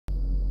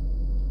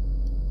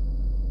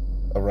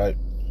All right.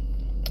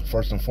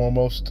 First and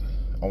foremost,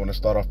 I want to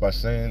start off by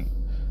saying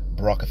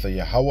Baruch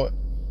Yahweh,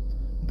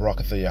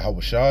 Baruch Yahweh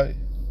Shai,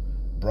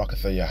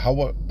 Baruch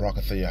Yahweh,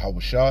 Baruch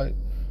Yahweh Shai,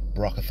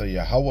 Baruch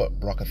Yahweh,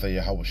 Baruch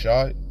Yahweh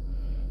Shai,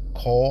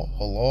 Call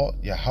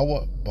Halal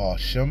Yahweh,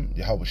 Ba'ashem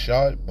Yahweh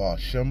Shai,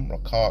 Ba'ashem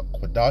Rakah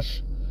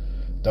Kwadash.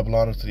 Double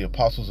honors to the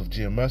apostles of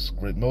GMS,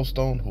 Great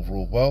Millstone, who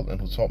ruled well and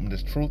who taught me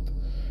this truth.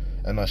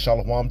 And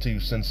shalom to you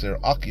sincere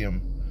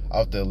Akim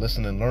out there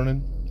listening and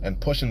learning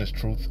and pushing this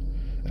truth.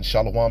 And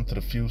shalom to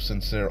the few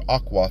sincere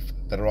Akwath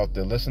that are out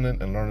there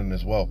listening and learning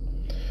as well.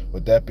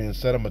 With that being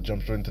said, I'm going to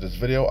jump straight into this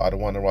video. I don't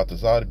want the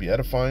Ratazah to be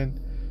edifying.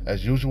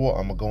 As usual,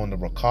 I'm going to go into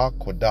Rakah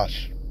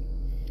Kwadash.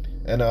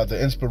 And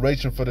the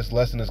inspiration for this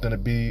lesson is going to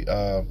be,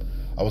 I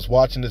was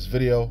watching this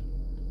video.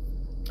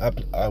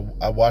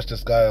 I watched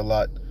this guy a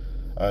lot,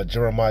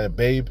 Jeremiah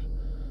Babe.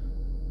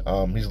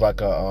 He's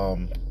like a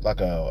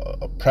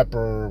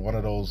prepper, one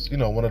of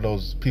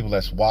those people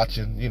that's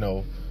watching,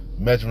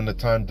 measuring the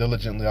time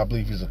diligently. I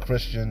believe he's a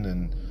Christian,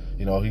 and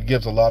he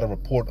gives a lot of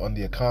report on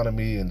the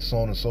economy and so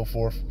on and so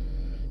forth.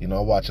 I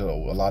watch a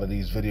lot of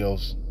these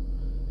videos,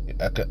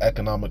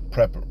 economic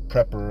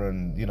prepper,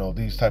 and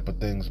these type of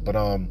things. But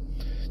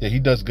yeah, he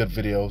does good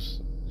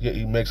videos.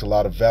 He makes a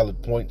lot of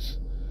valid points.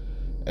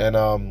 And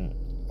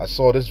I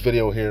saw this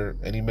video here,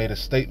 and he made a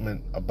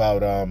statement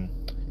about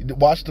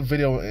watch the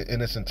video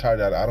in its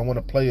entirety. I don't want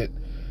to play it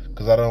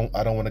because I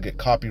don't want to get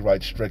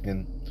copyright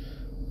stricken.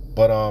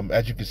 But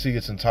as you can see,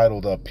 it's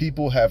entitled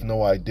 "People Have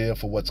No Idea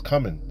for What's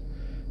Coming,"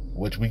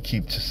 which we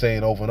keep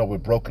saying over and over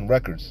with broken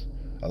records.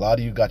 A lot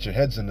of you got your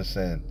heads in the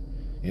sand.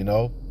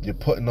 You're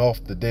putting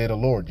off the day of the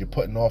Lord. You're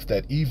putting off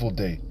that evil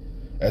day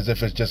as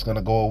if it's just going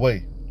to go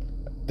away.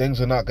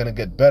 Things are not going to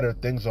get better.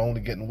 Things are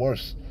only getting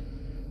worse.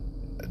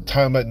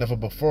 Time like never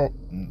before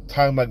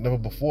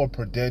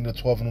per Daniel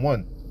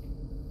 12:1.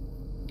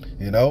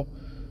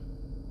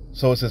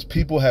 So it says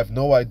people have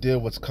no idea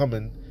what's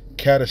coming.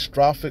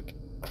 Catastrophic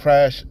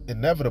crash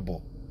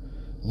inevitable.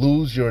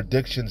 Lose your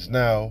addictions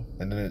now.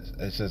 And then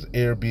it says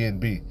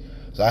Airbnb.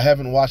 So I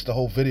haven't watched the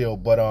whole video,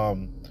 but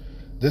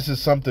this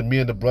is something me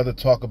and the brother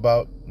talk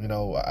about.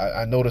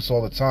 I notice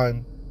all the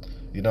time.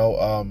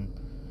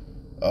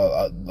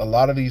 A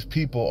lot of these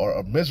people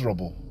are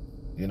miserable.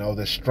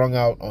 They're strung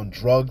out on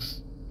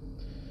drugs.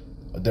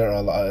 There are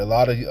a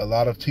lot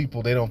of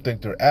people, they don't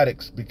think they're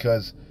addicts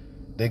because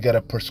they get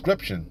a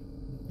prescription.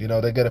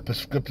 They get a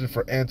prescription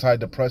for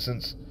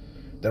antidepressants.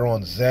 They're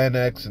on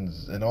Xanax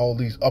and all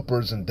these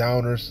uppers and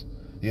downers.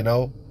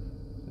 A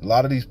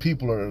lot of these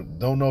people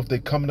don't know if they're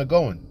coming or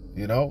going.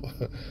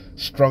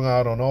 Strung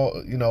out on all,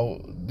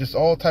 just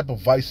all type of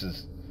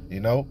vices.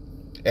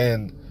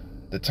 And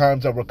the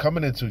times that we're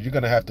coming into, you're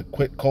gonna have to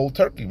quit cold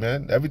turkey,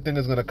 man. Everything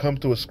is gonna come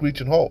to a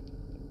screeching halt.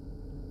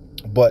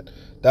 But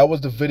that was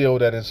the video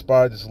that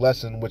inspired this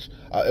lesson, which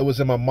it was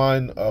in my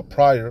mind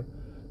prior.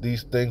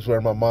 These things were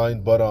in my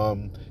mind, but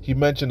he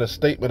mentioned a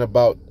statement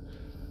about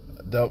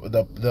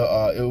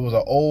it was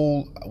an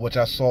old, which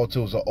I saw too,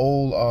 it was an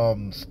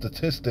old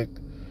statistic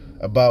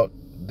about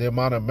the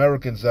amount of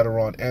Americans that are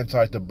on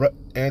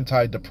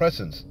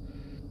antidepressants.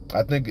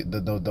 I think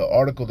the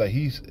article that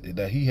he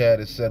had,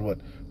 it said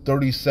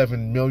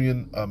 37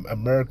 million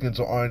Americans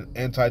are on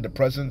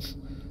antidepressants.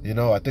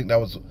 I think that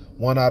was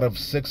 1 out of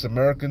 6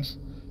 Americans.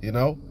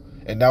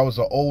 And that was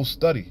an old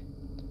study.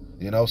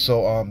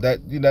 So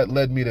that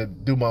led me to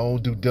do my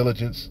own due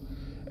diligence,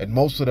 and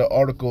most of the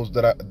articles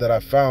that I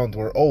found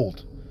were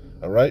old.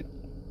 All right,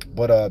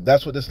 but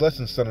that's what this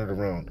lesson centered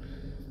around.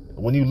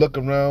 When you look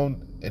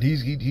around, and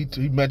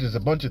he mentions a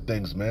bunch of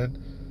things, man.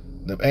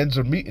 The ends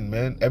are meeting,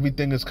 man.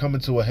 Everything is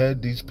coming to a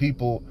head. These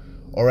people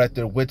are at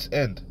their wits'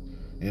 end,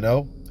 and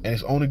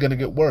it's only going to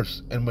get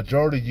worse. And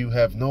majority of you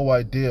have no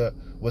idea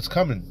what's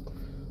coming,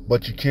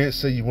 but you can't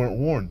say you weren't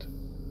warned.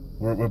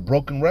 We're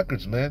broken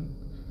records, man.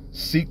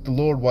 Seek the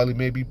Lord while he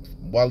may be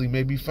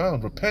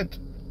found. Repent,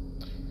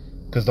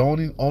 because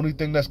the only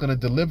thing that's going to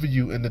deliver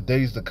you in the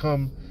days to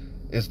come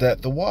is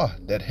that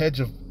that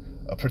hedge of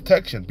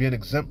protection, being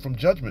exempt from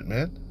judgment,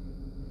 man.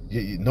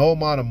 No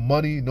amount of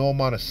money, no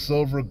amount of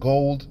silver,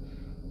 gold,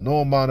 no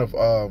amount of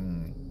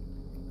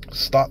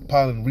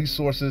stockpiling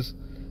resources,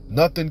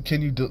 nothing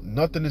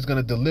is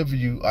going to deliver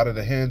you out of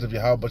the hands of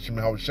Yahweh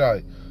Shem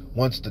Shai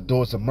once the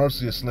doors of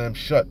mercy are slammed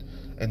shut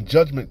and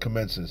judgment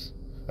commences.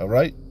 All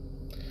right.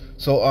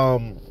 So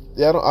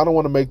yeah, I don't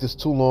want to make this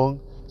too long.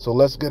 So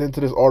let's get into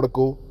this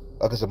article.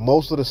 Like I said,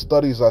 most of the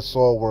studies I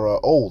saw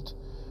were old,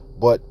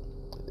 but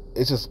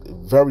it's just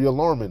very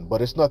alarming.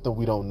 But it's nothing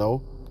we don't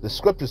know. The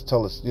scriptures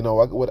tell us,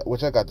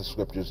 which I got the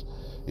scriptures.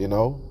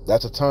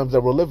 That's the times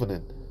that we're living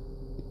in.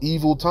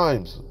 Evil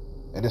times,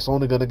 and it's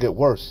only going to get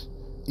worse.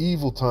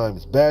 Evil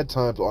times, bad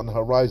times on the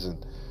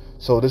horizon.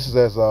 So this is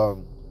as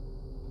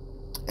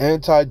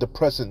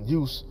antidepressant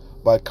use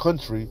by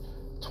country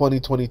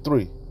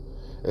 2023.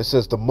 It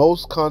says the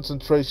most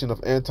concentration of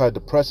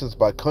antidepressants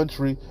by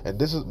country, and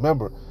this is,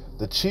 remember,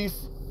 the chief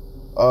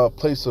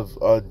place of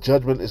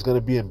judgment is going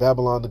to be in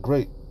Babylon the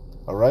Great.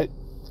 All right,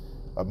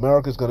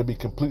 America is going to be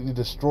completely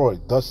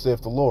destroyed. Thus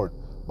saith the Lord,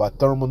 by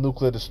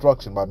thermonuclear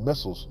destruction, by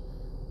missiles.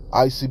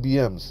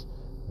 ICBMs.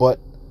 But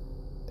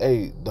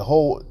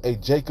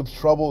Jacob's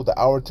trouble, the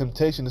hour of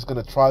temptation is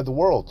going to try the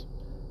world.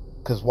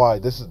 Because why?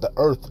 This is the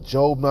earth.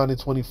 Job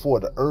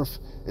 9:24. The earth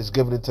is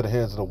given into the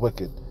hands of the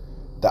wicked.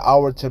 The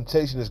hour of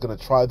temptation is going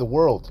to try the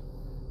world.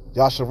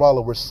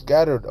 Yasharallah, we're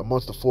scattered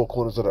amongst the four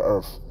corners of the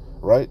earth,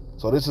 right?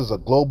 So this is a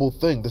global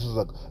thing. This is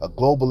a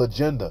global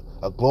agenda,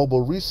 a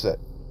global reset,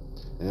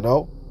 you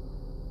know?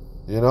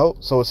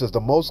 So it says the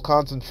most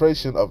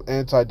concentration of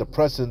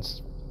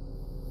antidepressants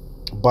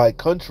by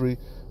country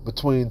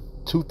between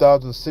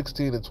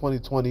 2016 and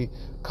 2020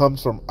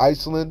 comes from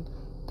Iceland,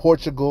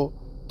 Portugal,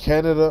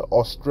 Canada,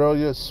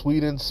 Australia,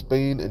 Sweden,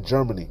 Spain, and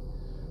Germany.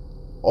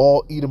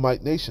 All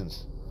Edomite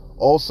nations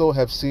also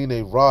have seen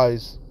a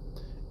rise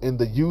in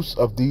the use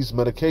of these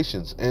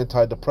medications,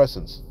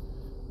 antidepressants,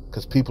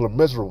 because people are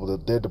miserable,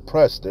 they're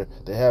depressed,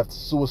 they have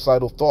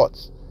suicidal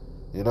thoughts,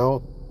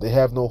 they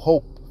have no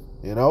hope,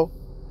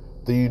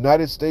 The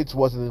United States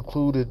wasn't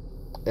included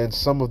in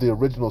some of the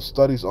original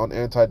studies on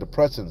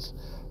antidepressants.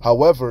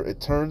 However,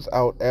 it turns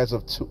out as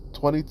of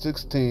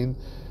 2016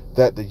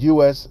 that the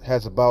U.S.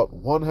 has about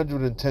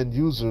 110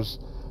 users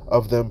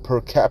of them per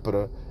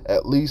capita,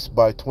 at least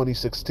by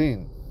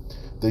 2016.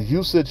 The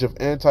usage of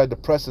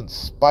antidepressants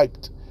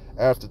spiked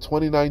after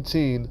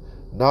 2019,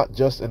 not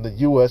just in the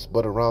U.S.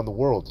 but around the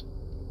world.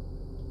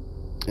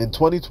 In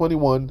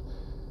 2021,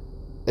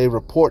 a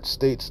report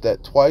states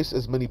that twice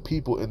as many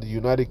people in the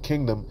United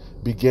Kingdom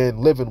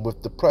began living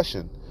with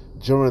depression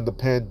during the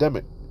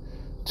pandemic.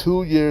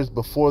 2 years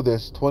before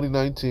this,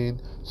 2019,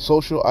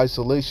 social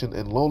isolation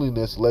and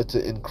loneliness led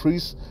to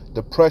increased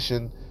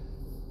depression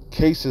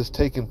cases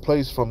taking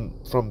place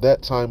from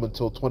that time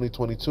until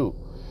 2022.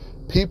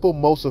 People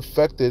most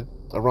affected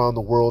around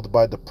the world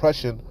by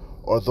depression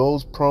are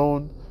those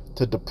prone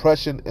to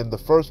depression in the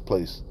first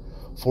place.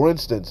 For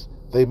instance,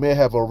 they may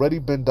have already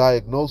been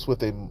diagnosed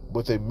with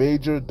a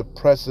major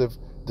depressive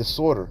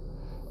disorder.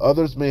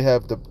 Others may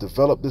have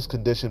developed this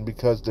condition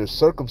because their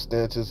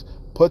circumstances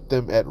put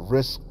them at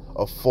risk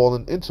of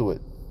falling into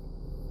it.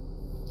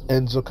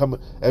 Ends are coming.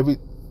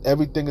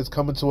 Everything is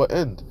coming to an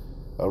end.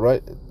 All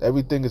right,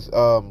 everything is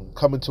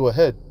coming to a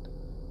head.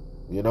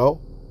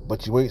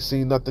 But you ain't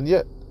seen nothing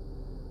yet.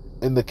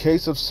 In the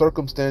case of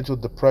circumstantial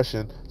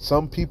depression,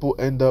 some people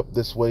end up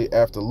this way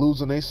after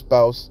losing a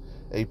spouse,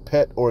 a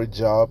pet, or a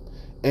job.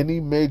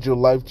 Any major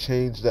life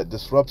change that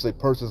disrupts a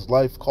person's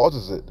life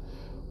causes it.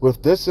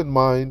 With this in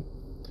mind,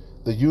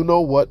 the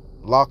you-know-what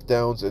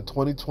lockdowns in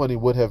 2020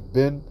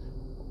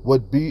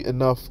 would be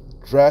enough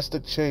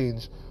drastic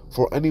change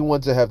for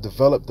anyone to have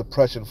developed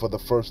depression for the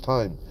first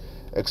time.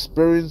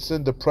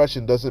 Experiencing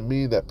depression doesn't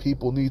mean that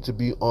people need to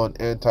be on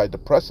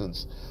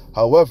antidepressants.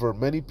 However,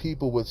 many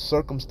people with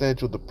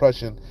circumstantial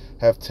depression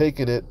have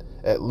taken it,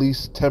 at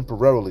least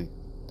temporarily.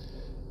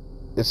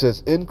 It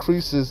says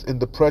increases in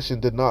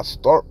depression did not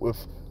start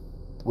with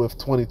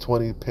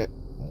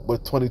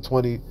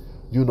 2020,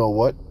 you know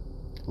what,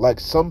 like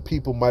some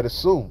people might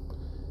assume.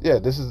 Yeah,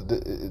 this is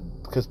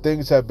because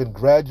things have been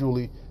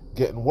gradually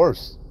getting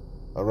worse,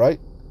 all right?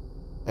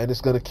 And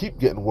it's going to keep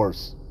getting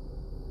worse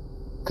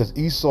because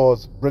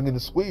Esau's bringing the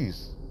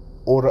squeeze,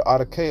 order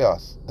out of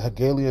chaos, the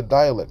Hegelian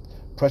dialect,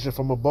 pressure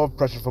from above,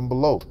 pressure from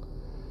below.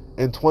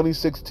 In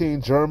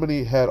 2016,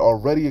 Germany had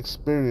already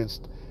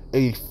experienced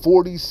a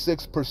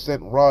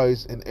 46%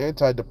 rise in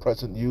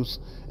antidepressant use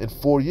in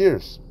 4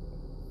 years.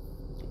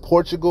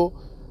 Portugal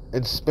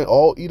and Spain,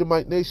 all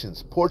Edomite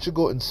nations,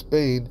 Portugal and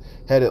Spain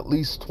had at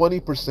least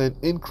 20%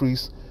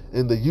 increase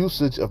in the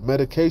usage of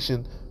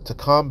medication to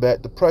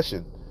combat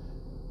depression,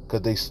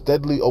 because they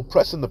steadily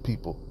oppressing the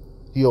people.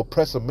 He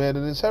oppressed a man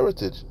in his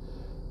heritage.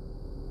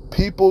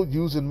 People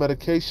using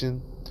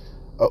medication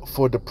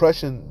for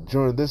depression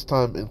during this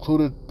time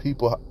included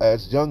people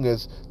as young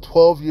as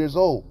 12 years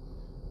old.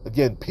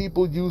 Again,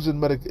 people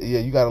using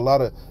you got a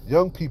lot of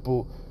young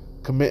people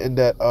committing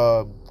that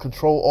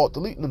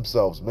control-alt-deleting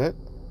themselves, man.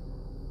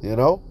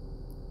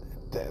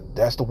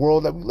 That's the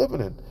world that we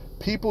living in.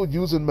 People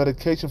using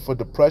medication for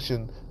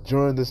depression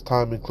during this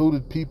time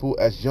included people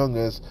as young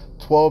as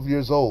 12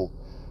 years old.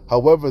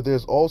 However,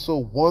 there's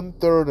also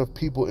 1/3 of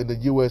people in the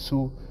U.S.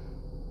 who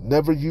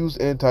never used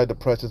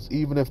antidepressants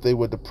even if they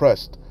were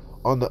depressed.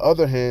 On the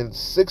other hand,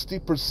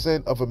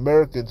 60% of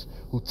Americans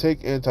who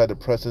take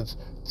antidepressants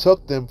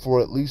took them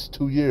for at least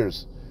 2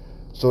 years.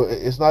 So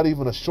it's not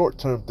even a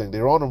short-term thing.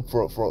 They're on them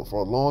for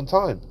a long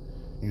time.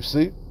 You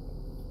see?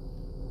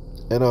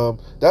 And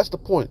that's the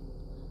point.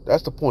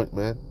 That's the point,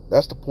 man.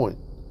 That's the point.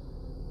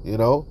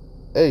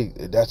 Hey,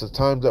 that's the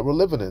times that we're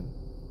living in.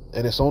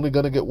 And it's only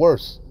going to get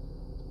worse.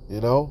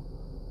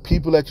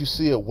 People that you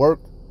see at work,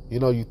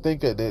 you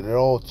think that they're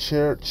all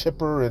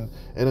chipper and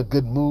in a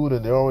good mood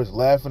and they're always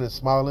laughing and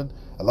smiling.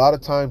 A lot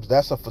of times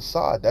that's a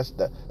facade.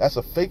 That's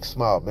a fake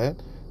smile, man.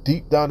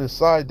 Deep down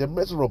inside, they're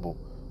miserable.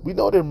 We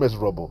know they're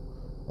miserable.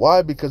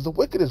 Why? Because the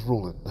wicked is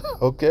ruling.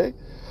 Okay?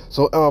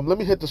 So let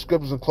me hit the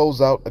scriptures and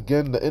close out.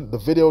 Again,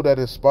 the video that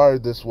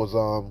inspired this was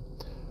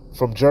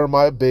from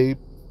Jeremiah Babe.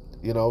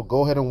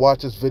 Go ahead and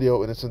watch this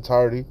video in its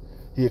entirety.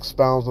 He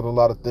expounds on a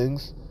lot of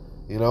things.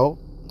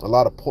 a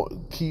lot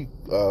of key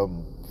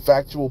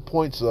factual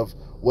points of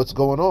what's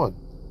going on,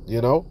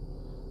 you know?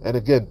 And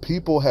again,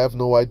 people have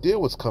no idea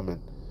what's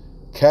coming.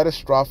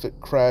 Catastrophic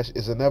crash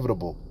is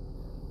inevitable.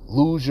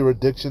 Lose your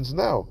addictions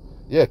now.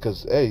 Yeah,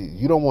 because, hey,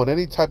 you don't want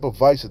any type of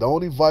vice. The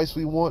only vice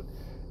we want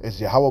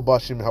is Yahweh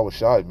Bashim Yahweh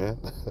Shai, man.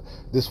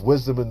 This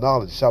wisdom and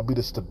knowledge shall be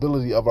the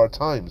stability of our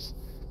times.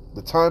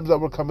 The times that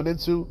we're coming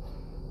into,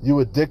 you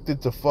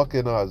addicted to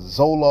fucking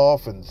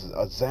Zoloft and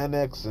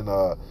Xanax,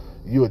 and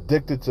you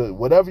addicted to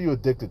whatever you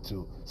addicted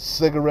to.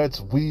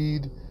 Cigarettes,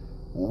 weed,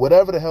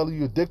 whatever the hell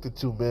you addicted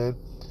to, man.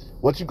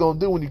 What you gonna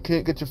do when you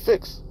can't get your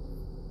fix?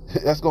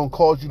 That's gonna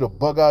cause you to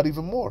bug out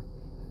even more,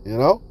 you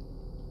know?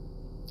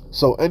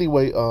 So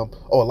anyway,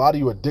 a lot of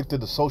you are addicted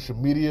to social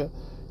media.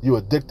 You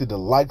addicted to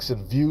likes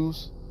and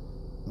views.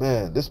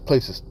 Man, this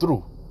place is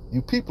through.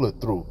 You people are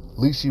through.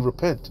 Least you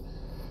repent.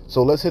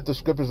 So let's hit the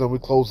scriptures and we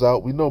close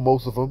out. We know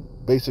most of them,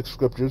 basic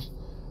scriptures,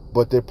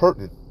 but they're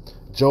pertinent.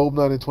 Job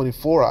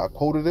 9:24, I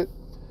quoted it.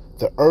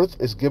 The earth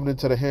is given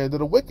into the hand of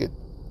the wicked.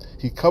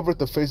 He covereth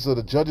the faces of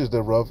the judges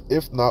thereof.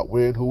 If not,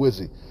 wherein who is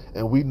he?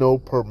 And we know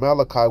per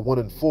Malachi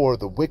 1:4,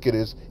 the wicked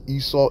is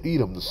Esau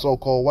Edom, the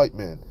so-called white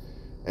man.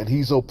 And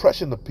he's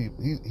oppressing the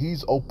people.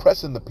 He's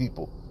oppressing the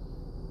people.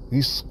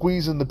 He's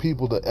squeezing the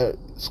people,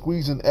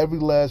 squeezing every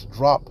last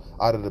drop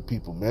out of the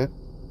people, man.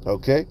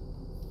 Okay?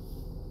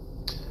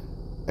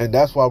 And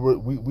that's why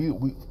we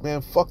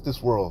man, fuck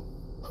this world.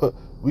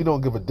 We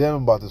don't give a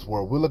damn about this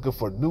world. We're looking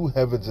for new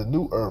heavens and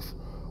new earth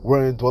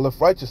wherein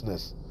dwelleth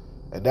righteousness.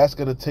 And that's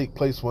going to take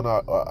place when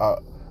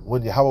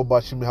when Yahweh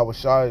Bashim Yahweh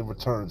Shai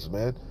returns,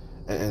 man,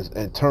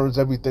 and turns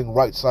everything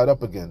right side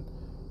up again.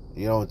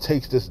 You know, and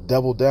takes this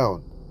devil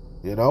down.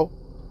 You know?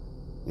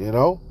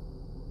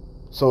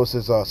 So it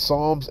says,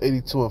 Psalms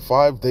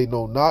 82:5, they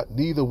know not,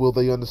 neither will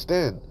they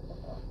understand.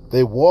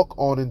 They walk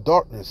on in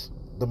darkness,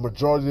 the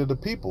majority of the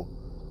people.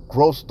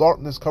 Gross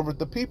darkness covered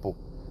the people.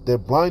 They're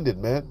blinded,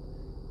 man.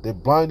 They're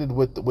blinded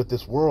with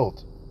this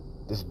world,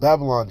 this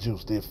Babylon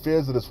juice, the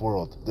affairs of this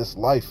world, this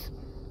life,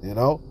 you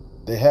know?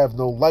 They have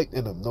no light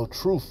in them, no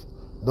truth,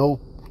 no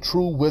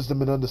true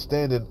wisdom and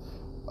understanding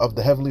of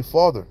the Heavenly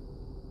Father.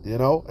 You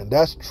know, and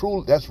that's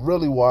true. That's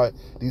really why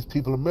these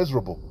people are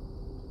miserable.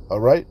 All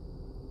right.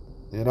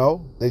 You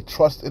know, they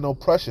trust in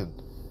oppression.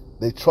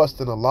 They trust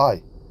in a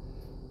lie.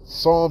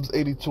 Psalms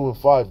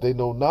 82:5. They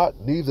know not,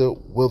 neither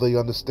will they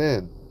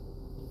understand.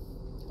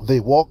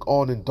 They walk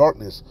on in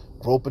darkness,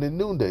 groping in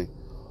noonday.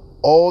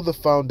 All the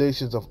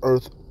foundations of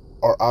earth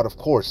are out of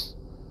course,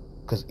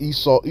 because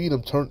Esau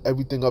Edom turned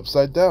everything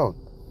upside down.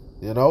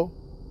 You know,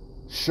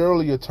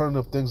 surely a turn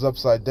of things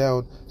upside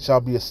down shall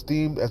be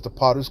esteemed as the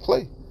potter's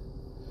clay.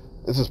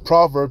 This is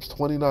Proverbs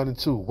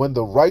 29:2. When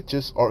the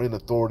righteous are in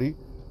authority,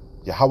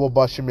 Yahweh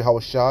Bashim Yahweh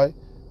Shai,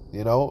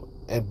 you know,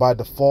 and by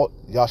default,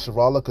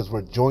 Yasharallah, because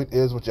we're joint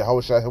heirs with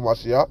Yahweh Shai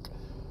Hamashiach,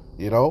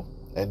 you know,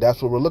 and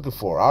that's what we're looking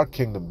for. Our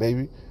kingdom,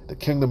 baby. The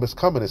kingdom is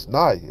coming. It's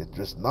nigh. It's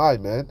just nigh,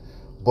 man.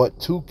 But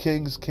two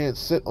kings can't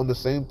sit on the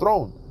same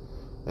throne.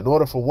 In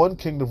order for one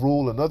king to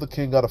rule, another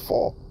king got to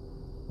fall.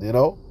 You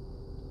know?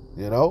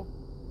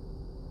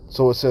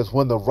 So it says,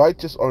 when the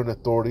righteous are in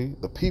authority,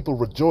 the people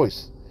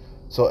rejoice.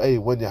 So, hey,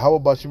 when Yahweh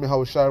Bashim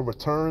Yahweh Shai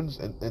returns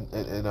and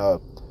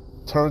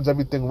turns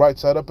everything right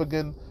side up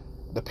again,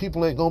 the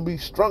people ain't going to be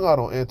strung out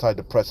on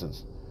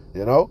antidepressants,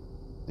 you know,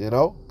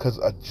 because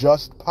a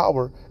just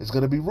power is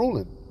going to be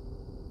ruling.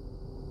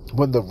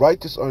 When the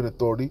righteous are in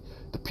authority,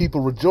 the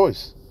people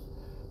rejoice.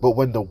 But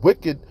when the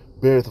wicked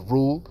beareth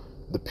rule,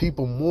 the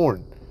people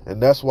mourn.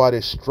 And that's why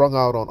they're strung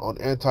out on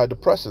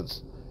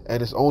antidepressants.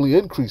 And it's only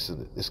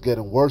increasing. It's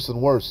getting worse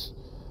and worse.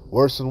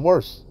 Worse and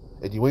worse.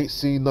 And you ain't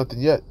seen nothing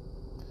yet.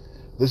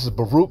 This is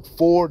Baruch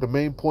 4. The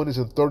main point is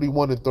in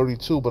 31 and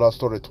 32, but I'll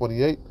start at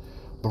 28.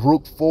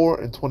 Baruch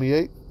 4 and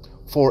 28.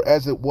 For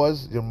as it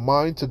was your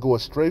mind to go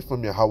astray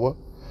from Yahweh,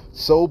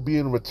 so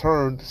being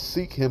returned,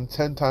 seek him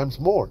 10 times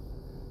more.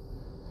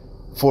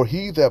 For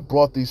he that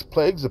brought these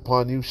plagues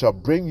upon you shall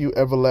bring you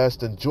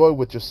everlasting joy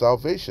with your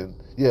salvation.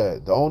 Yeah,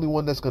 the only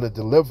one that's going to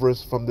deliver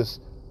us from this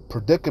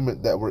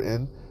predicament that we're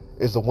in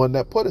is the one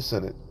that put us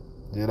in it.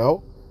 You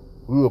know,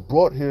 we were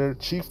brought here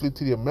chiefly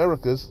to the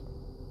Americas,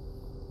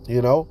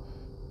 you know,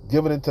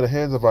 given into the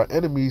hands of our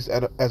enemies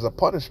as a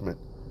punishment.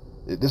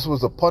 This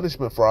was a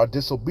punishment for our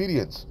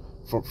disobedience,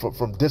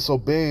 from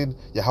disobeying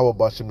Yahweh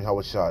Bashim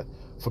Yahweh Shai,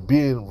 for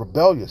being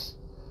rebellious.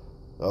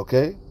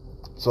 Okay,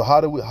 so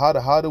how do we get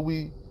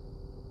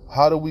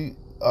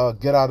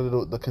out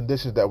of the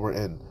conditions that we're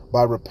in?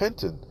 By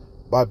repenting,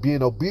 by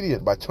being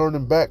obedient, by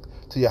turning back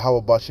to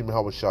Yahweh Bashim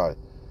Yahweh Shai,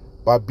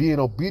 by being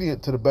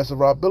obedient to the best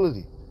of our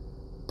ability,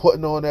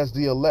 putting on as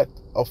the elect,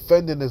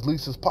 offending as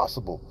least as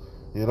possible,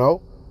 you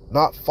know,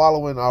 not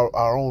following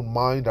our own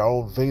mind, our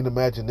own vain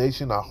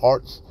imagination, our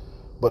hearts,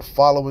 but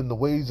following the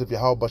ways of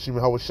Yahweh Bashim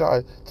Yahweh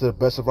Shai to the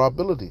best of our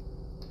ability,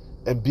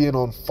 and being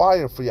on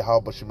fire for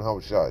Yahweh Bashim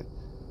Yahweh Shai.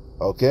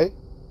 Okay?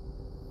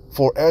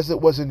 For as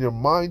it was in your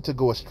mind to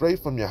go astray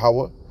from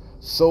Yahweh,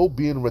 so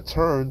being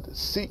returned,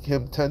 seek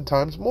him 10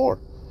 times more.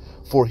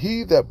 For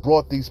he that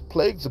brought these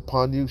plagues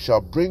upon you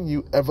shall bring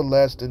you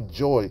everlasting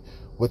joy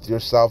with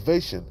your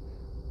salvation.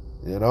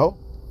 You know,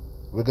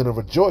 we're going to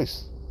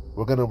rejoice.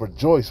 We're going to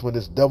rejoice when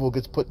this devil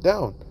gets put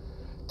down.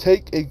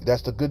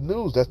 That's the good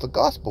news. That's the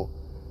gospel.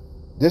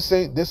 This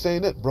ain't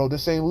it, bro.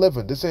 This ain't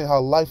living. This ain't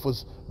how life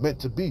was meant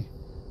to be.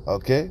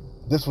 Okay?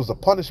 This was a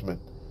punishment.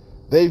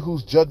 They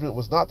whose judgment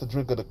was not to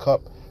drink of the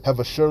cup have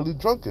assuredly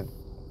drunken.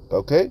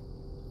 Okay?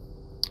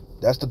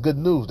 That's the good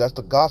news. That's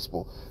the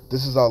gospel.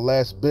 This is our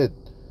last bid.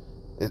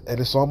 And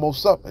it's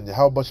almost up. And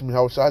Yahweh Shem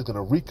Yahushua is going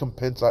to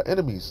recompense our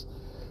enemies.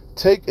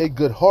 Take a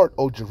good heart,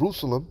 O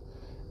Jerusalem.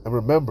 And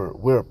remember,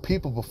 we're a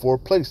people before a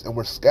place, and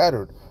we're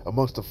scattered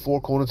amongst the four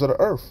corners of the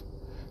earth.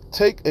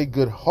 Take a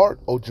good heart,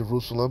 O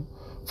Jerusalem,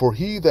 for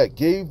he that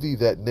gave thee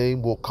that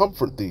name will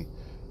comfort thee.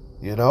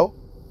 You know?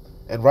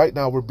 And right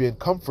now we're being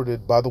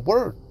comforted by the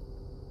word.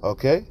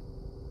 Okay?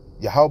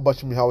 Yahweh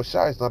Shem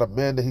Yahushua is not a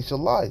man that he shall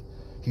lie.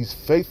 He's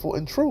faithful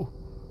and true.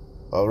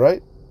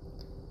 Alright?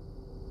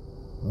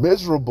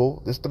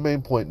 Miserable, this is the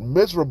main point.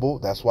 Miserable,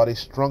 that's why they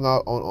strung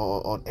out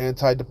on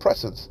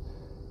antidepressants.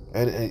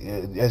 And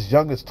as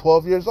young as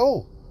 12 years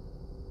old.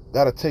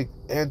 Gotta take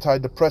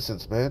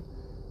antidepressants, man.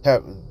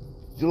 Have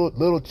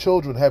little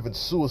children having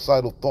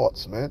suicidal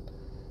thoughts, man.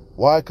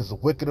 Why? Because the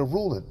wicked are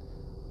ruling.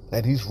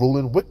 And he's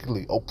ruling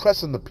wickedly,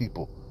 oppressing the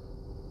people.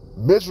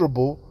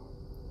 Miserable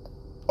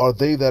are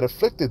they that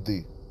afflicted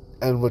thee,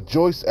 and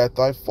rejoice at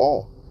thy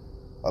fall.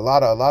 A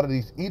lot of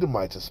these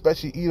Edomites,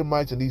 especially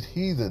Edomites and these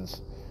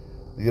heathens,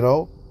 you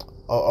know,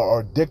 are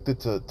addicted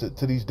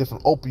to these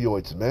different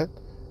opioids, man.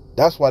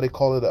 That's why they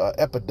call it an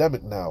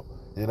epidemic now,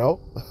 you know.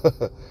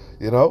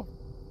 You know,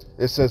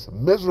 it says,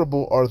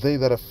 miserable are they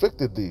that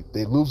afflicted thee.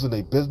 They losing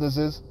their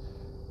businesses,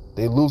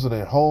 they losing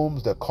their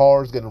homes, their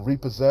cars getting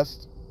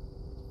repossessed,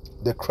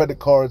 their credit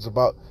cards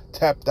about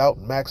tapped out,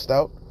 maxed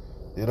out,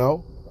 you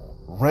know,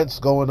 rents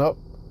going up,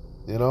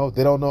 you know,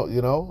 they don't know,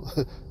 you know,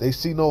 they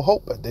see no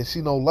hope, they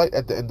see no light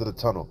at the end of the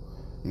tunnel.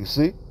 You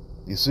see,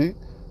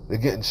 they're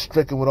getting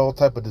stricken with all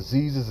type of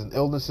diseases and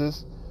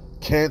illnesses,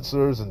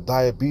 cancers and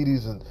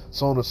diabetes and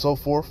so on and so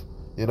forth.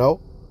 You know,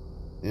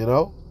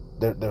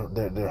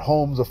 their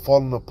homes are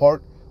falling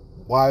apart,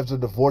 wives are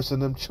divorcing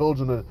them,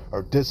 children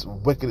are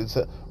wicked as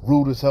hell,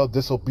 rude as hell,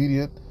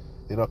 disobedient,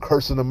 you know,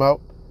 cursing them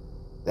out.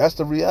 That's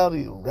the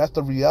reality. That's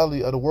the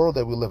reality of the world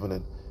that we're living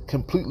in.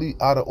 Completely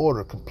out of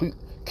order, complete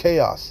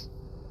chaos.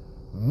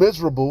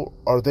 Miserable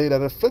are they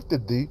that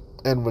afflicted thee,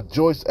 and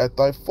rejoice at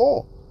thy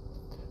fall.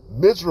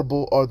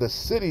 Miserable are the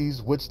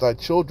cities which thy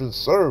children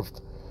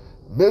served.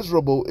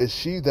 Miserable is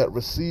she that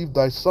received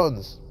thy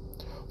sons.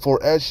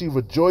 For as she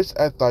rejoiced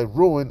at thy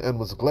ruin, and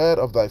was glad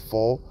of thy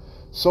fall,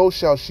 so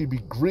shall she be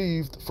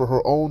grieved for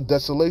her own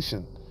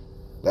desolation.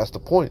 That's the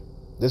point.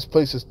 This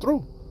place is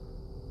through.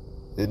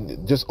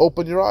 And just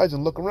open your eyes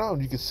and look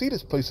around. You can see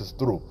this place is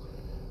through.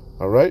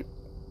 All right?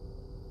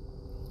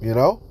 You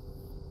know?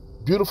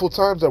 Beautiful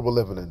times that we're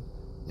living in.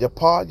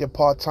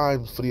 Yapah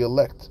times for the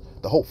elect,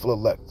 the hopeful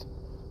elect.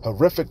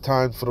 Horrific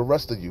times for the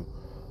rest of you.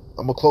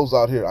 I'm going to close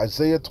out here.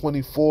 Isaiah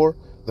 24,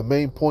 the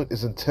main point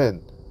is in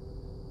 10.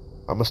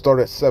 I'm going to start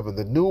at 7.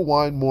 The new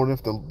wine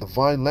mourneth, the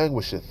vine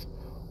languisheth.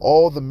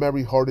 All the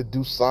merry-hearted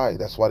do sigh.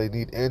 That's why they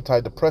need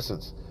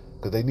antidepressants,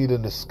 because they need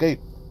an escape,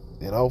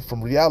 you know,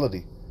 from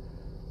reality.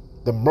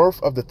 The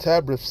mirth of the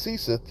tabrets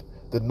ceaseth,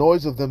 the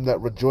noise of them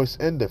that rejoice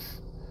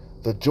endeth.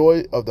 The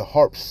joy of the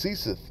harp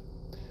ceaseth.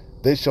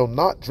 They shall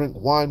not drink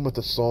wine with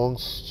a song.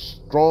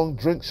 Strong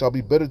drink shall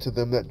be bitter to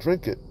them that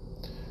drink it.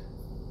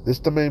 This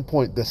is the main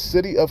point. The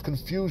city of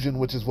confusion,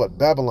 which is what?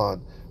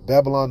 Babylon.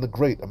 Babylon the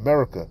Great,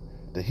 America.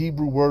 The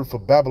Hebrew word for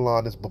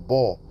Babylon is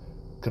Babal.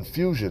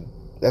 Confusion.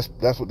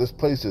 That's what this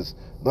place is.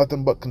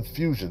 Nothing but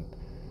confusion.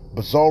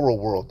 Bizarro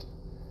world.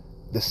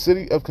 The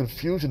city of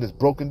confusion is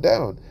broken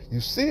down. You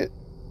see it.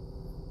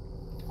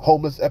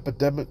 Homeless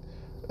epidemic.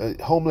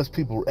 Homeless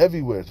people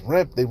everywhere.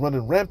 They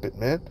running rampant,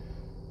 man.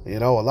 You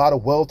know, a lot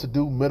of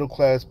well-to-do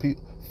middle-class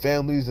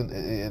families and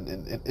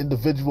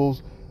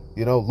individuals,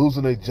 you know,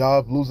 losing their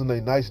job, losing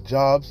their nice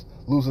jobs,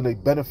 losing their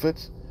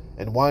benefits,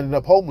 and winding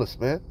up homeless,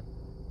 man.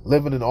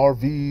 Living in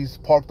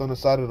RVs, parked on the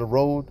side of the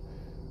road,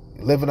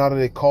 living out of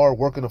their car,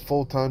 working a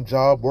full-time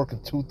job, working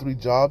 2-3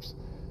 jobs,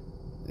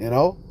 you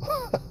know.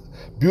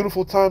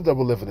 Beautiful times that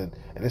we're living in,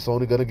 and it's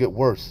only going to get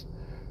worse.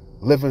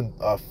 Living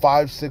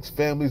 5-6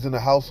 families in a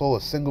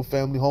household, a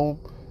single-family home,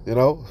 you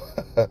know.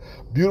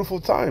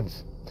 Beautiful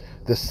times.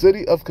 The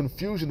city of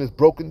confusion is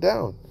broken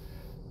down,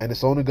 and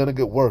it's only going to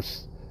get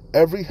worse.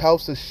 Every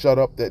house is shut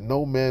up that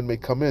no man may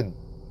come in.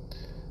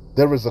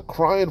 There is a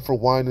crying for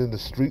wine in the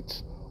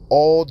streets.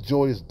 All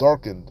joy is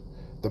darkened.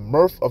 The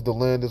mirth of the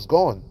land is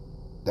gone.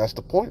 That's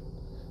the point.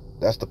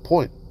 That's the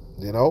point,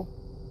 you know.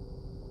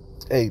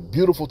 Hey,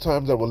 beautiful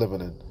times that we're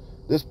living in.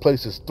 This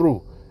place is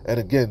through. And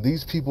again,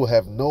 these people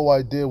have no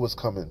idea what's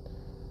coming,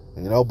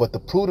 you know. But the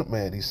prudent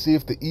man, he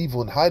seeth the evil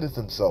and hideth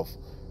himself,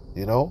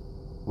 you know.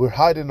 We're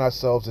hiding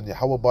ourselves in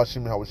Yahweh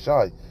Bashim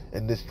Yahushai,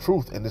 in this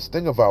truth, in this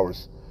thing of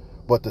ours.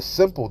 But the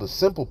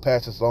simple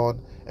passes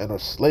on and are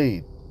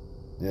slayed.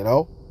 You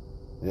know,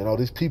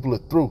 these people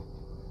are through.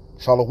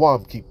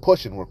 Shalom, keep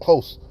pushing, we're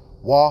close.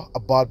 Wa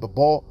abad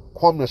babal,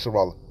 kwam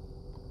yasharallah.